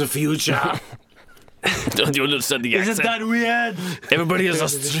from the future. Don't you understand the accent? Isn't that weird? Everybody has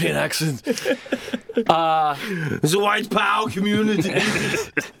Australian accent. It's a white power community.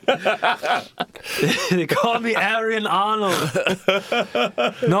 They call me Arian Arnold.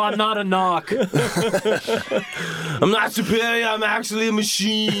 No, I'm not a knock. I'm not superior. I'm actually a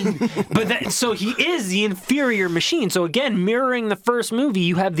machine. But so he is the inferior machine. So again, mirroring the first movie,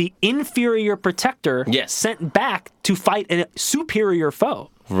 you have the inferior protector Yes. sent back to fight a superior foe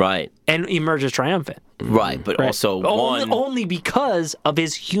Right. and emerges triumphant. Right. But also Only because of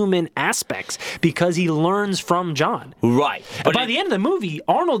his human aspects, because he learns from John. Right. But by the end of the movie,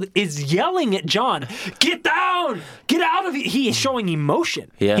 Arnold is yelling at John, "Get down! Get out of it!" He is showing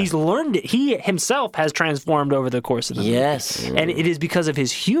emotion. Yeah. He's learned it. He himself has transformed over the course of the movie. Yes. And it is because of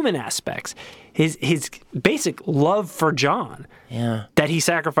his human aspects, his basic love for John, Yeah. that he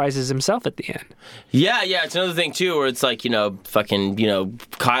sacrifices himself at the end. Yeah, it's another thing too, where it's like, fucking,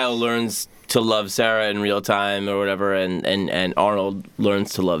 Kyle learns to love Sarah in real time or whatever, and Arnold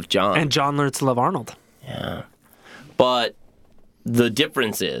learns to love John. And John learns to love Arnold. Yeah. But the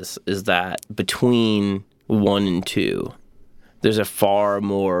difference is that between 1 and 2, there's a far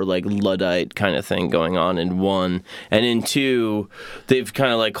more like Luddite kind of thing going on in 1. And in 2, they've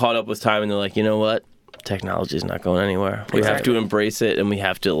kind of like caught up with time and they're like, you know what? Technology's not going anywhere. We have to embrace it and we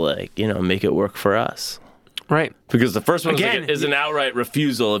have to like, make it work for us. Right. Because the first one Again, is an outright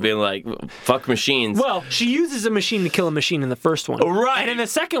refusal of being like, fuck machines. Well, she uses a machine to kill a machine in the first one. Right. And in the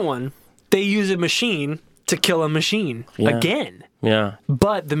second one, they use a machine to kill a machine again. Yeah.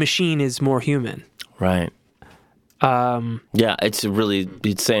 But the machine is more human. Right. Yeah, it's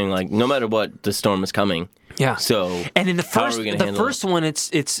saying like no matter what, the storm is coming. Yeah. So and in the how are first we gonna handle first one, it's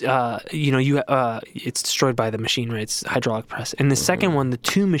destroyed by the machine, right? It's hydraulic press. In the second one, the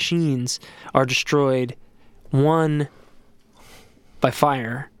 2 machines are destroyed, one by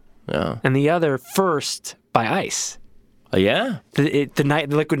fire, and the other first by ice. Yeah. The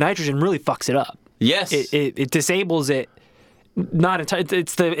liquid nitrogen really fucks it up. Yes. It disables it. Not entirely.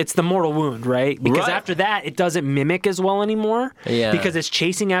 It's the mortal wound, right? Because after that, it doesn't mimic as well anymore. Yeah. Because it's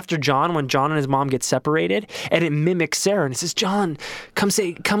chasing after John when John and his mom get separated, and it mimics Sarah and it says, "John, come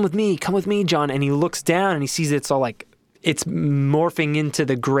with me, John." And he looks down and he sees it's all like it's morphing into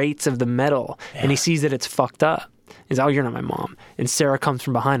the grates of the metal, and he sees that it's fucked up. He's, "Oh, you're not my mom." And Sarah comes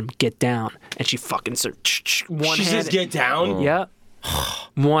from behind him, "Get down," and she fucking one She hand. says, "Get down." Yeah.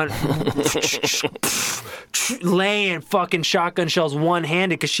 One laying fucking shotgun shells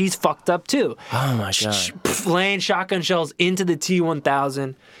one-handed because she's fucked up too. Oh my god. Laying shotgun shells into the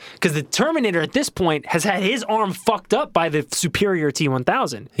T-1000 because the Terminator at this point has had his arm fucked up by the superior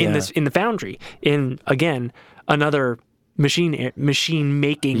T-1000 in the foundry. In again another machine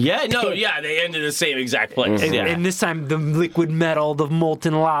making. Yeah, no, yeah, they end in the same exact place. And, Yeah. and this time the liquid metal, the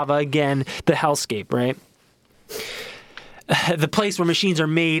molten lava again, the hellscape, right? The place where machines are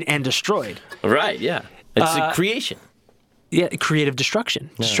made and destroyed. Right, yeah. It's a creation. Yeah, creative destruction,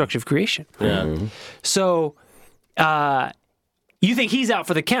 destructive creation. Yeah. So, you think he's out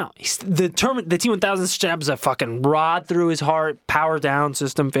for the count? The T-1000 stabs a fucking rod through his heart, power down,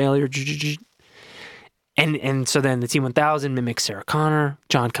 system failure, and so then the T-1000 mimics Sarah Connor.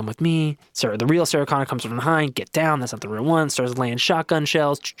 John, come with me. The real Sarah Connor comes from behind. Get down. That's not the real one. Starts laying shotgun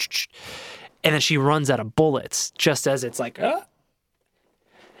shells. And then she runs out of bullets just as it's like,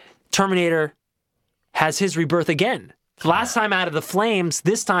 Terminator has his rebirth again. Last time out of the flames,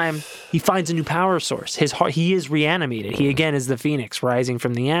 this time he finds a new power source. His heart, he is reanimated. He again is the Phoenix rising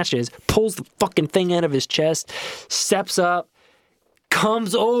from the ashes, pulls the fucking thing out of his chest, steps up,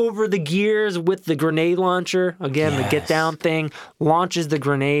 comes over the gears with the grenade launcher. Again, the get down thing, launches the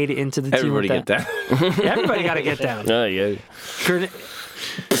grenade into the Everybody get down. Everybody got to get down. Oh, yeah.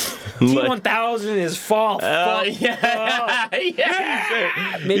 T-1000 is fall. Oh, yeah.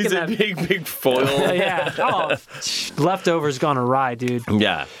 Making He's a that big foil. yeah. Oh, leftovers gone awry, dude.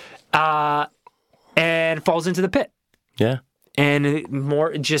 Yeah. And falls into the pit. Yeah. And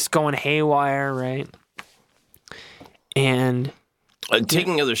more just going haywire, right? And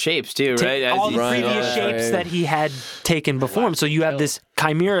Taking other shapes, too, right? As all the he's- previous shapes that he had taken before him. So you have this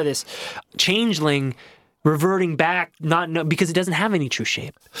chimera, this changeling reverting back, because it doesn't have any true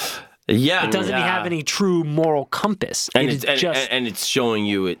shape. Yeah. It doesn't have any true moral compass. And It is and it's showing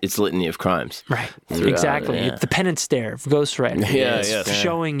you its litany of crimes. right, exactly. yeah. The penance stare of Ghost Rider. Yeah, It's yeah.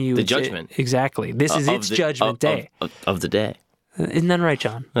 showing you The judgment. exactly. This is Of its the- judgment day. Of the day. Isn't that right,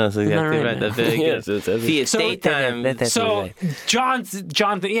 John? That's Isn't that exactly right. man? That's very Yes, good. it's every- The estate time. So John,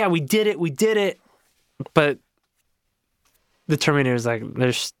 yeah, we did it. But the Terminator's like,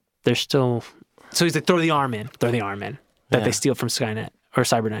 there's still. So he's like, throw the arm in that they steal from Skynet or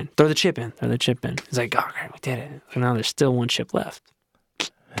Cyberdyne. Throw the chip in. He's like, oh, okay, we did it. So now there's still one chip left.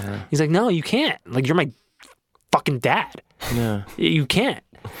 He's like, no, you can't. Like, you're my fucking dad. Yeah. You can't.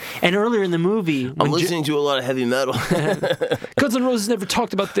 And earlier in the movie, I'm listening to a lot of heavy metal. Guns N' Roses never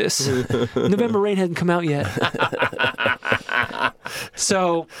talked about this. November Rain hadn't come out yet.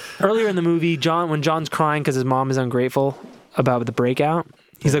 So earlier in the movie, when John's crying because his mom is ungrateful about the breakout,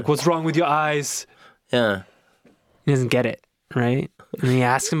 he's like, "What's wrong with your eyes?" Yeah. He doesn't get it, right? And he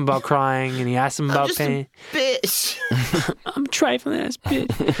asks him about crying, and he asks him about pain. Bitch. I'm a trifling ass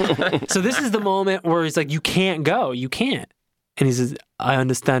bitch. So this is the moment where he's like, "You can't go. You can't." And he says, "I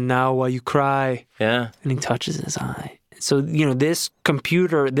understand now why you cry." Yeah. And he touches his eye. So, this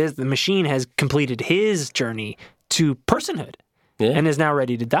the machine has completed his journey to personhood and is now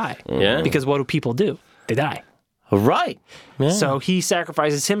ready to die. Yeah. Because what do people do? They die. Right. Yeah. So he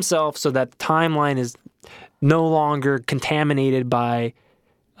sacrifices himself so that the timeline is no longer contaminated by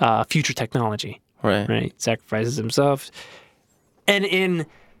future technology. Right. Right, sacrifices himself, and in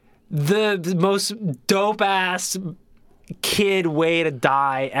the most dope ass kid way to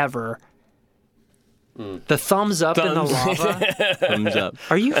die ever. The thumbs up in the lava. Thumbs up.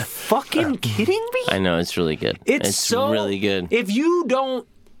 Are you fucking kidding me? I know, it's really good. It's so really good. If you don't,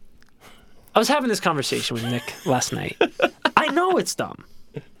 I was having this conversation with Nick last night. I know it's dumb,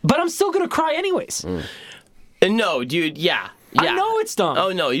 but I'm still gonna cry anyways. No, dude, yeah. I know it's dumb.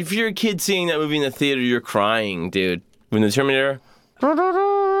 Oh, no, if you're a kid seeing that movie in the theater, you're crying, dude. When the Terminator...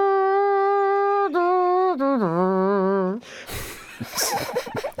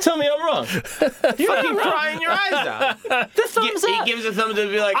 Tell me I'm wrong. You're fucking crying your eyes out. The thumbs He up. gives a thumbs up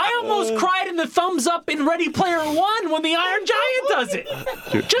and be like... I almost cried in the thumbs up in Ready Player One when the Iron Giant does it.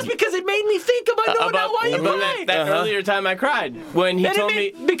 Just because it made me think about why you cried. That earlier time I cried. When he And told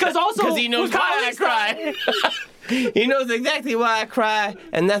it me... because also Because he knows when why I Kylie's cry. He knows exactly why I cry,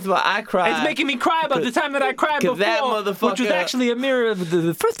 and that's why I cry. It's making me cry about the time that I cried before, 'cause that which was motherfucker- actually a mirror of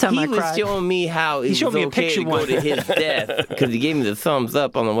the first time I He was cried. showing me how it was showed me a okay picture to go one. to his death because he gave me the thumbs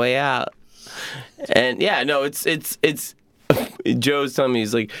up on the way out. And yeah, no, it's. Joe's telling me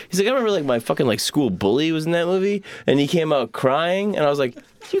he's like I remember like my fucking like school bully was in that movie, and he came out crying, and I was like,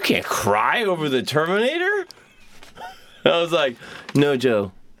 you can't cry over the Terminator. And I was like, no,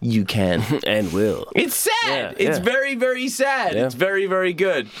 Joe. You can. And will. It's sad. Yeah, it's yeah. very, very sad. Yeah. It's very, very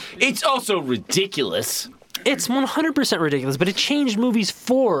good. It's also ridiculous. It's 100% ridiculous, but it changed movies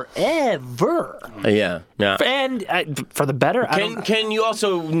forever. Yeah. Yeah. And for the better. Can you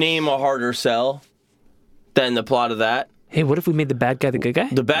also name a harder sell than the plot of that? Hey, what if we made the bad guy the good guy?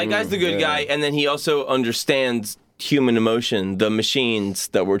 The bad guy's the good guy, and then he also understands human emotion, the machines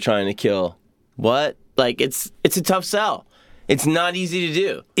that we're trying to kill. What? Like, it's a tough sell. It's not easy to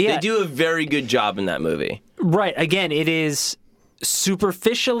do. Yeah. They do a very good job in that movie. Right. Again, it is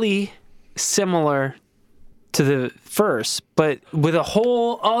superficially similar to the first, but with a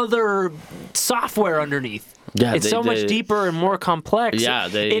whole other software underneath. Yeah, it's so much deeper and more complex. Yeah,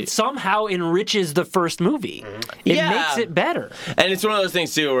 it somehow enriches the first movie. It Yeah. makes it better. And it's one of those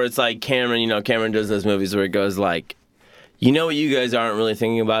things, too, where it's like Cameron does those movies where it goes like, you know what you guys aren't really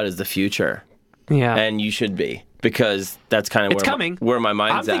thinking about is the future. Yeah. And you should be. Because that's kind of it's coming. Where my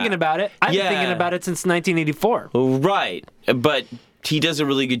mind's at. I'm thinking about it. I've been thinking about it since 1984. Right. But he does a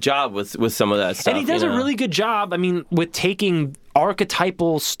really good job with some of that stuff. And he does a really good job, I mean, with taking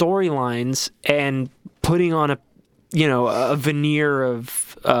archetypal storylines and putting on a veneer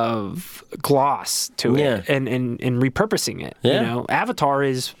of gloss to it and repurposing it. Yeah. You know, Avatar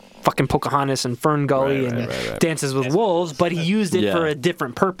is fucking Pocahontas and Fern Gully and Dances with Wolves, but he used it for a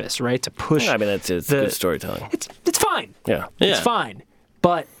different purpose, right? To push. I mean, it's good storytelling. It's fine. Yeah. It's fine.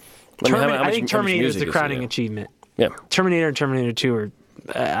 But I mean, how I much- think how much Terminator is music the is it, crowning yeah. achievement. Yeah. Terminator and Terminator 2 are,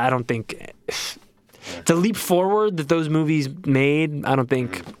 I don't think, the leap forward that those movies made, I don't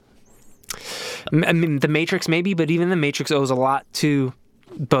think, I mean, The Matrix maybe, but even The Matrix owes a lot to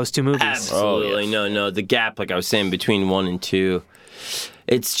those two movies. Absolutely. No. The gap, like I was saying, between 1 and 2,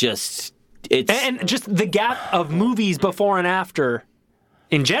 it's just... And just the gap of movies before and after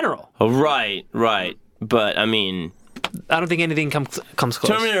in general. Right. But, I mean... I don't think anything comes close.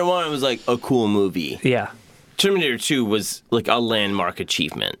 Terminator 1 was like a cool movie. Yeah. Terminator 2 was like a landmark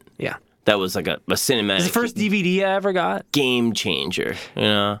achievement. Yeah. That was like a cinematic... It's the first DVD I ever got. game changer, you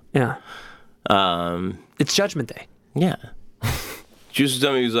know? Yeah. It's Judgment Day. Yeah. Juice was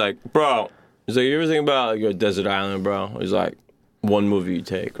telling me, he was like, bro, he's like, you ever think about like a desert island, bro? He's like, one movie you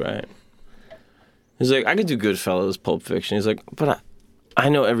take, right? He's like, I could do Goodfellas, Pulp Fiction. He's like, but I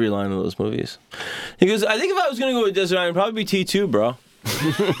know every line of those movies. He goes, I think if I was going to go to a desert island, it'd probably be T2, bro.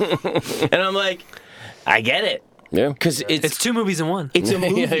 And I'm like, I get it. Yeah. Because It's two movies in one. it's a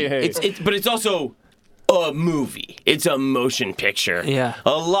movie. Yeah. But it's also a movie. It's a motion picture. Yeah.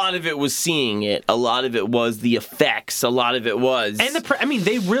 A lot of it was seeing it. A lot of it was the effects. A lot of it was... And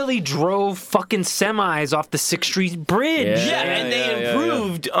they really drove fucking semis off the 6th Street Bridge. Yeah, and they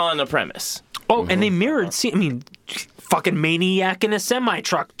improved on a premise. Oh, and they mirrored. Fucking maniac in a semi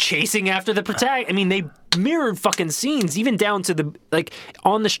truck chasing after the protagonist. I mean, they mirrored fucking scenes, even down to the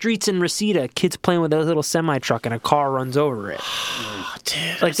on the streets in Reseda, kids playing with a little semi truck and a car runs over it.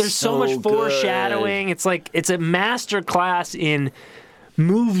 Dude, Like, there's so much foreshadowing. It's like it's a master class in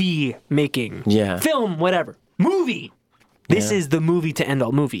movie making. Yeah. Film, whatever. Movie. This is the movie to end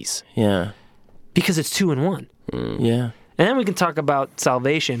all movies Yeah. because it's 2 in 1. Yeah. And then we can talk about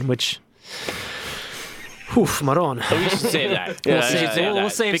Salvation, which. Oof, Maron. We should save that. We'll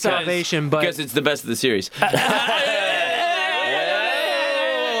save Salvation, but because it's the best of the series.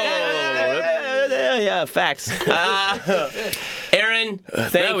 Yeah, facts. Aaron, Aaron,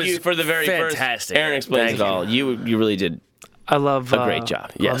 thank was you for the very fantastic. first. Aaron explains Thank it all. You really did. I love A great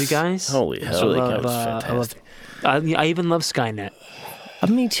job. Love you guys. Holy hell. really that counts. was I love. fantastic. I even love Skynet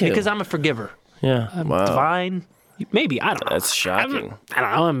Me too. because I'm a forgiver. yeah. I'm Wow. divine. Maybe I don't know. That's shocking. I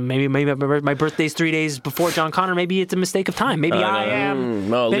don't know. Maybe my birthday's 3 days before John Connor. Maybe it's a mistake of time. Maybe I am.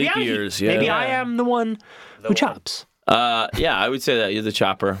 No, maybe leap I'm- years, yeah. Maybe I am the one who chops. Yeah, I would say that you're the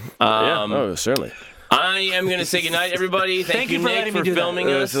chopper. Yeah, oh, certainly. I am going to say goodnight, everybody. Thank you, you for Nick, letting me for do that. filming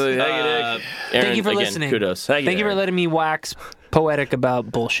us. Thank you, Nick. Aaron, Thank you for again, listening. Kudos. Thank you for Aaron. letting me wax poetic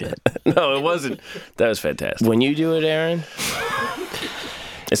about bullshit. No, it wasn't. That was fantastic. When you do it, Aaron,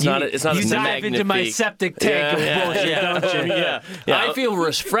 It's not. It's not you a dive into my magnifique. septic tank of bullshit, don't you? yeah. I feel I'm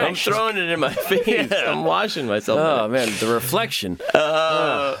refreshed. throwing it in my face. I'm washing myself. Oh man, the reflection.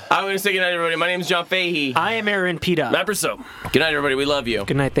 I'm going to say goodnight, everybody. My name is John Fahey. I am Aaron Pita. Matt Brousseau. Good night, everybody. We love you.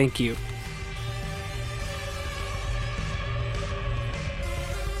 Good night. Thank you.